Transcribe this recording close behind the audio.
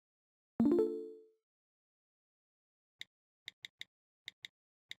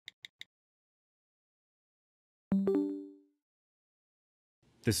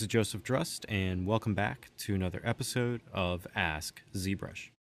This is Joseph Drust, and welcome back to another episode of AskZBrush.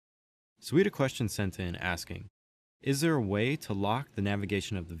 So we had a question sent in asking, is there a way to lock the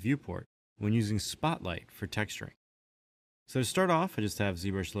navigation of the viewport when using Spotlight for texturing? So to start off, I just have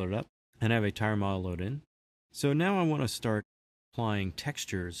ZBrush loaded up, and I have a tire model loaded in. So now I want to start applying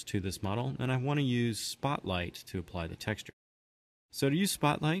textures to this model, and I want to use Spotlight to apply the texture. So to use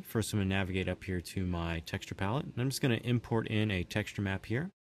Spotlight, first I'm going to navigate up here to my texture palette, and I'm just going to import in a texture map here.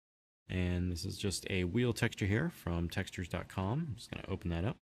 And this is just a wheel texture here from textures.com. I'm just going to open that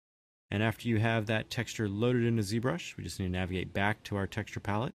up. And after you have that texture loaded into ZBrush, we just need to navigate back to our texture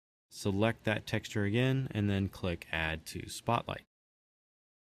palette, select that texture again, and then click Add to Spotlight.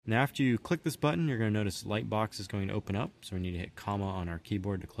 Now after you click this button, you're going to notice Lightbox is going to open up, so we need to hit comma on our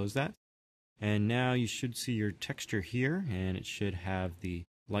keyboard to close that. And now you should see your texture here, and it should have the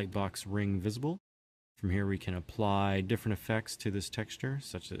Lightbox ring visible. From here we can apply different effects to this texture,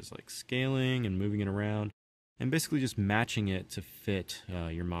 such as like scaling and moving it around, and basically just matching it to fit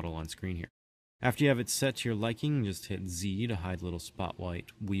your model on screen here. After you have it set to your liking, just hit Z to hide the little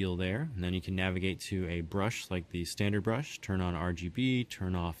spotlight wheel there, and then you can navigate to a brush like the standard brush, turn on RGB,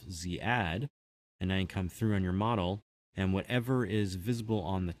 turn off Z add, and now you come through on your model, and whatever is visible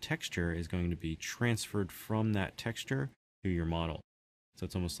on the texture is going to be transferred from that texture to your model. So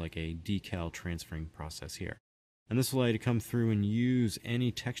it's almost like a decal transferring process here. And this will allow you to come through and use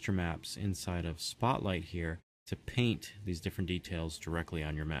any texture maps inside of Spotlight here to paint these different details directly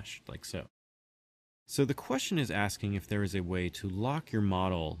on your mesh, like so. So the question is asking if there is a way to lock your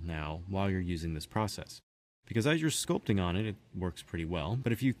model now while you're using this process. Because as you're sculpting on it, it works pretty well,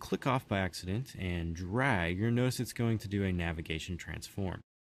 but if you click off by accident and drag, you'll notice it's going to do a navigation transform.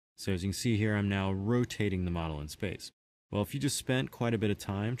 So as you can see here, I'm now rotating the model in space. Well, if you just spent quite a bit of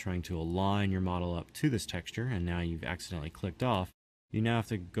time trying to align your model up to this texture, and now you've accidentally clicked off, you now have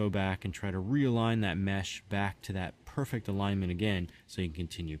to go back and try to realign that mesh back to that perfect alignment again so you can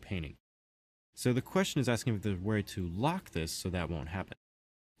continue painting. So the question is asking if there's a way to lock this so that won't happen.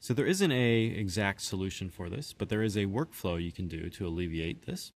 So there isn't a exact solution for this, but there is a workflow you can do to alleviate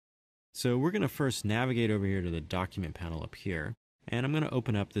this. So we're going to first navigate over here to the document panel up here, and I'm going to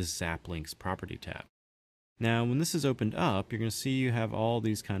open up this ZapLinks property tab. Now when this is opened up, you're going to see you have all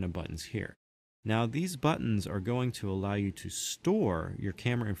these kind of buttons here. Now these buttons are going to allow you to store your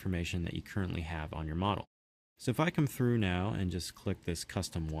camera information that you currently have on your model. So if I come through now and just click this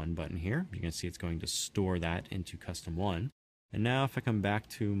Custom 1 button here, you can see it's going to store that into Custom 1. And now if I come back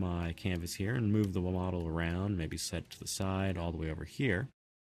to my canvas here and move the model around, maybe set it to the side all the way over here,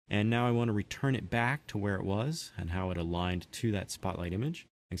 and now I want to return it back to where it was and how it aligned to that Spotlight image,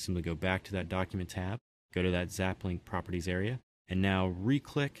 I can simply go back to that Document tab, go to that ZapLink Properties area, and now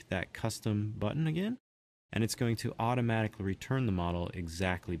re-click that Custom button again, and it's going to automatically return the model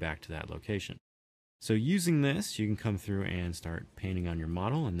exactly back to that location. So using this, you can come through and start painting on your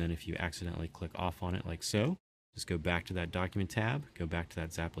model, and then if you accidentally click off on it like so, just go back to that Document tab, go back to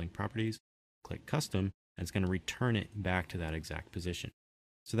that ZapLink Properties, click Custom, and it's going to return it back to that exact position.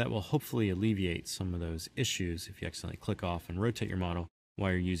 So that will hopefully alleviate some of those issues if you accidentally click off and rotate your model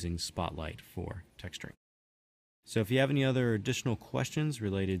while you're using Spotlight for texturing. So if you have any other additional questions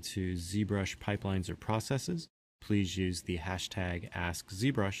related to ZBrush pipelines or processes, please use the hashtag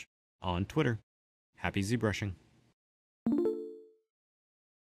AskZBrush on Twitter. Happy ZBrushing!